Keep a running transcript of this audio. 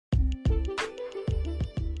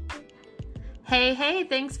Hey,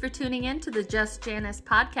 thanks for tuning in to the Just Janice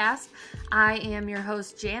podcast. I am your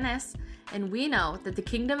host, Janice, and we know that the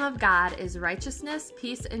kingdom of God is righteousness,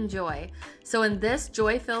 peace, and joy. So in this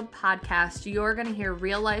joy-filled podcast, you're going to hear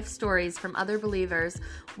real-life stories from other believers.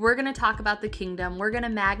 We're going to talk about the kingdom. We're going to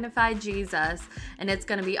magnify Jesus, and it's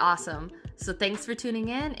going to be awesome. So thanks for tuning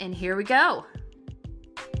in, and here we go.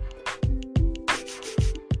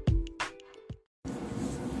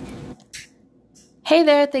 Hey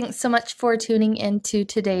there, thanks so much for tuning into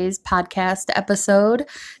today's podcast episode.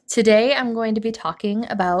 Today I'm going to be talking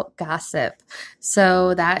about gossip.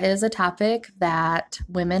 So that is a topic that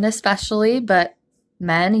women especially, but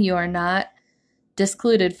men, you are not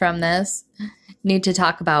discluded from this, need to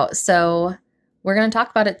talk about. So we're going to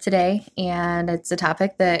talk about it today, and it's a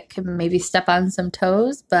topic that can maybe step on some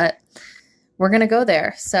toes, but we're going to go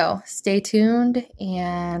there. So stay tuned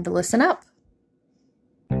and listen up.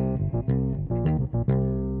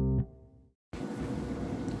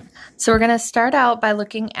 So we're going to start out by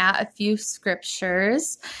looking at a few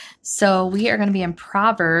scriptures. So we are going to be in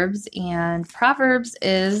Proverbs, and Proverbs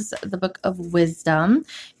is the book of wisdom.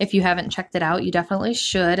 If you haven't checked it out, you definitely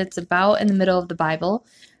should. It's about in the middle of the Bible,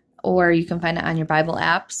 or you can find it on your Bible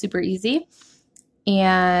app, super easy.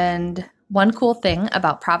 And one cool thing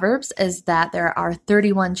about Proverbs is that there are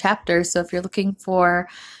 31 chapters. So if you're looking for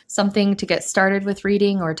something to get started with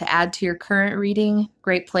reading or to add to your current reading,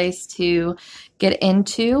 great place to get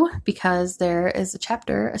into because there is a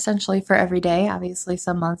chapter essentially for every day. Obviously,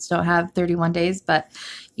 some months don't have 31 days, but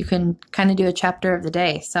you can kind of do a chapter of the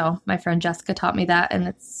day. So my friend Jessica taught me that, and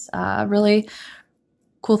it's a really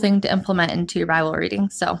cool thing to implement into your Bible reading.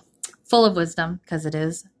 So full of wisdom because it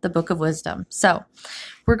is the book of wisdom. So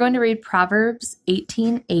we're going to read Proverbs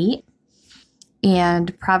 18:8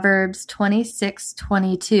 and Proverbs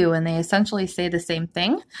 26:22, and they essentially say the same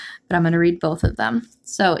thing, but I'm going to read both of them.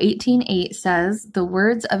 So 18:8 says, "The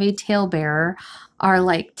words of a talebearer are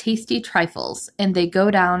like tasty trifles, and they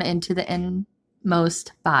go down into the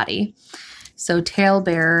inmost body." So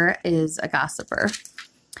talebearer is a gossiper.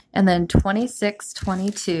 And then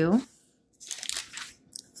 26:22,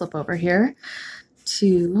 flip over here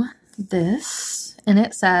to this, and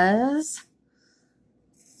it says,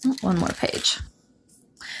 one more page,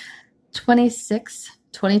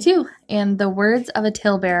 26:22, "And the words of a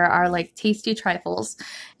talebearer are like tasty trifles,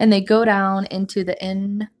 and they go down into the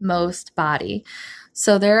inmost body."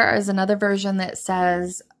 So there is another version that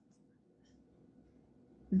says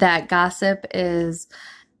that gossip is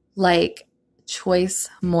like choice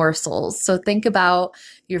morsels. So think about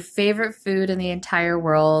your favorite food in the entire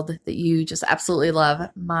world that you just absolutely love.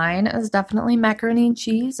 Mine is definitely macaroni and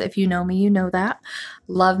cheese. If you know me, you know that.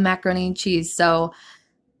 Love macaroni and cheese. So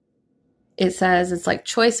it says it's like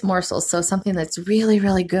choice morsels. So something that's really,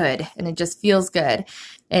 really good, and it just feels good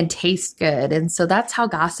and tastes good. And so that's how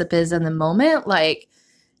gossip is in the moment. Like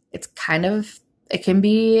it can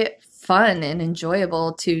be fun and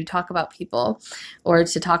enjoyable to talk about people or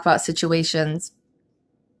to talk about situations.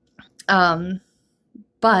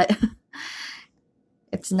 But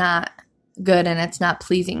it's not good and it's not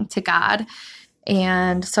pleasing to God.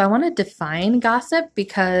 And so I want to define gossip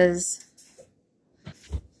because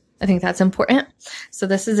I think that's important. So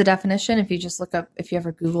this is a definition. If you just look up, if you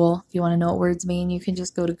ever Google, if you want to know what words mean, you can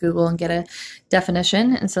just go to Google and get a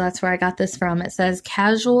definition. And so that's where I got this from. It says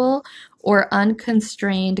casual or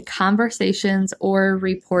unconstrained conversations or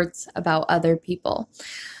reports about other people.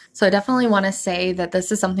 So I definitely want to say that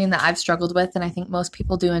this is something that I've struggled with, and I think most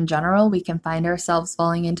people do in general. We can find ourselves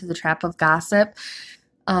falling into the trap of gossip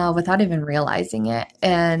without even realizing it.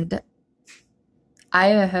 And I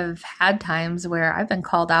have had times where I've been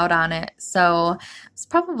called out on it. So it's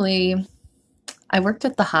I worked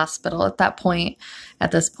at the hospital at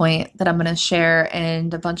this point that I'm going to share.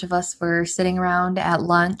 And a bunch of us were sitting around at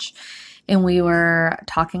lunch, and we were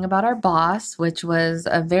talking about our boss, which was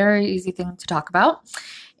a very easy thing to talk about.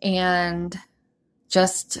 And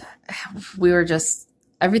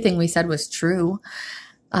everything we said was true.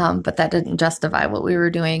 But that didn't justify what we were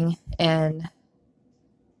doing and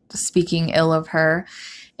speaking ill of her.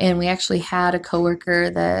 And we actually had a coworker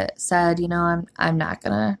that said, I'm not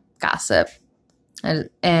going to gossip.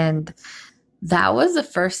 And that was the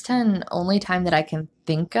first and only time that I can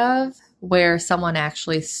think of where someone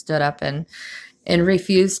actually stood up and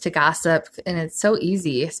refused to gossip. And it's so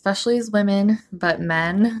easy, especially as women, but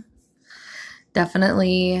men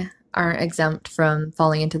definitely aren't exempt from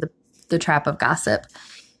falling into the trap of gossip.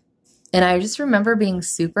 And I just remember being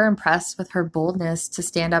super impressed with her boldness to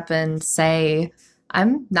stand up and say,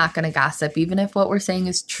 I'm not going to gossip, even if what we're saying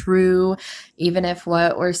is true, even if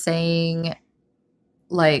what we're saying,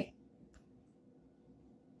 like,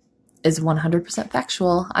 is 100%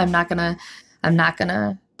 factual. I'm not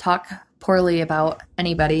gonna talk poorly about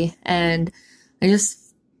anybody. And I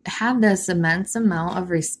just have this immense amount of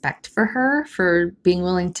respect for her for being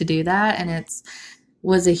willing to do that. And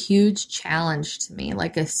was a huge challenge to me,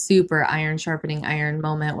 like a super iron sharpening iron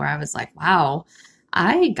moment where I was like, wow,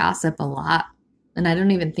 I gossip a lot and I don't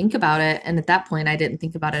even think about it. And at that point, I didn't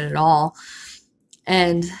think about it at all.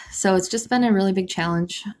 And so it's just been a really big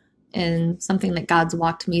challenge and something that God's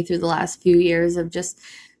walked me through the last few years of just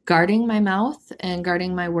guarding my mouth and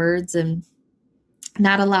guarding my words and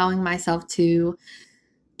not allowing myself to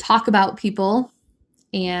talk about people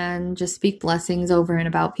and just speak blessings over and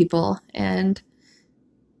about people. And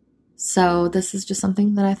so this is just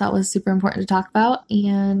something that I thought was super important to talk about.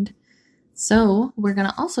 And so we're going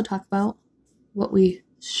to also talk about what we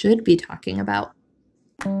should be talking about.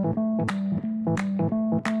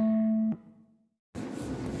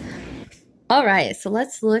 All right, so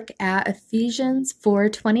let's look at Ephesians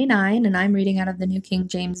 4:29, and I'm reading out of the New King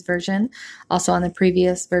James Version. Also on the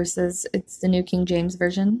previous verses, it's the New King James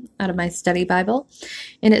Version out of my study Bible.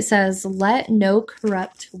 And it says, "Let no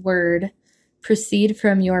corrupt word proceed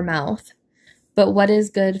from your mouth, but what is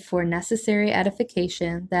good for necessary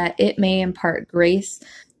edification, that it may impart grace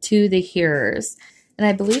to the hearers." And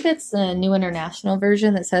I believe it's the New International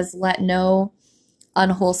Version that says, "Let no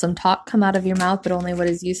unwholesome talk come out of your mouth, but only what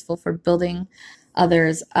is useful for building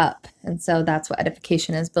others up." And so that's what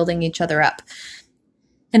edification is, building each other up.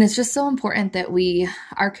 And it's just so important that we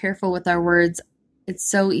are careful with our words. It's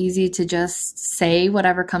so easy to just say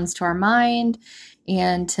whatever comes to our mind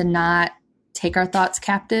and to not take our thoughts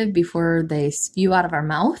captive before they spew out of our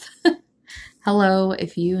mouth. Hello,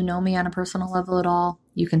 if you know me on a personal level at all,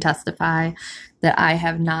 you can testify that I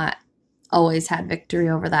have not always had victory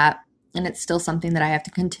over that. And it's still something that I have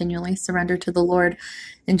to continually surrender to the Lord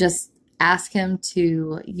and just ask Him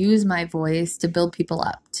to use my voice to build people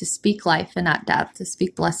up, to speak life and not death, to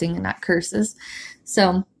speak blessing and not curses.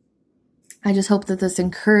 So I just hope that this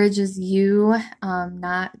encourages you.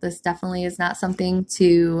 This definitely is not something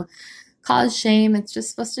to cause shame. It's just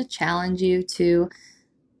supposed to challenge you to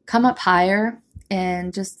come up higher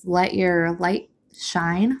and just let your light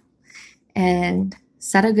shine and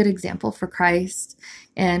set a good example for Christ.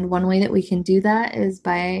 And one way that we can do that is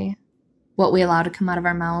by what we allow to come out of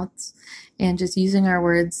our mouths and just using our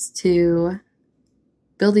words to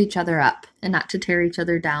build each other up and not to tear each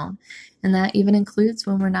other down. And that even includes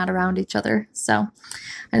when we're not around each other. So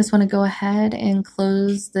I just want to go ahead and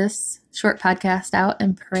close this short podcast out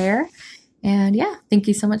in prayer. And yeah, thank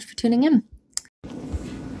you so much for tuning in.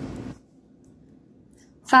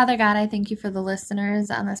 Father God, I thank you for the listeners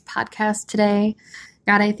on this podcast today.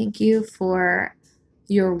 God, I thank you for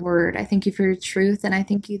your word. I thank you for your truth. And I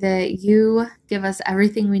thank you that you give us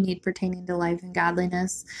everything we need pertaining to life and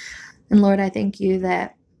godliness. And Lord, I thank you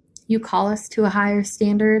that you call us to a higher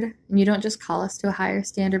standard. And you don't just call us to a higher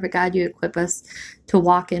standard, but God, you equip us to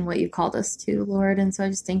walk in what you called us to, Lord. And so I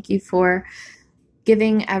just thank you for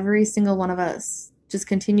giving every single one of us just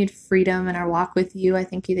continued freedom in our walk with you. I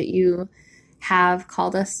thank you that you have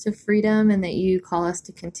called us to freedom and that you call us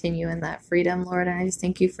to continue in that freedom, Lord. And I just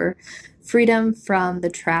thank you for freedom from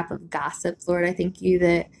the trap of gossip, Lord. I thank you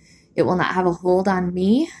that it will not have a hold on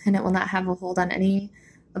me and it will not have a hold on any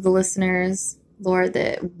of the listeners, Lord,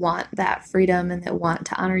 that want that freedom and that want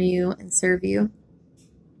to honor you and serve you.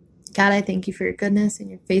 God, I thank you for your goodness and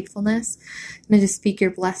your faithfulness. And I just speak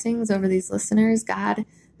your blessings over these listeners. God,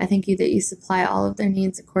 I thank you that you supply all of their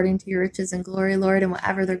needs according to your riches and glory, Lord, and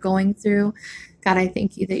whatever they're going through. God, I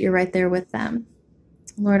thank you that you're right there with them.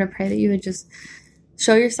 Lord, I pray that you would just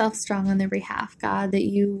show yourself strong on their behalf, God, that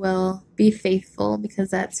you will be faithful because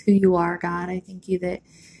that's who you are, God. I thank you that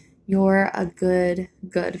you're a good,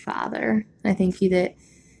 good Father. I thank you that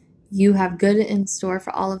you have good in store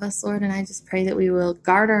for all of us, Lord, and I just pray that we will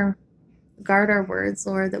guard our words,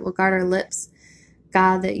 Lord, that we'll guard our lips,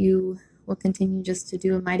 God, that you will continue just to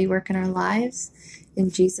do a mighty work in our lives. In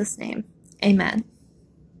Jesus' name, amen.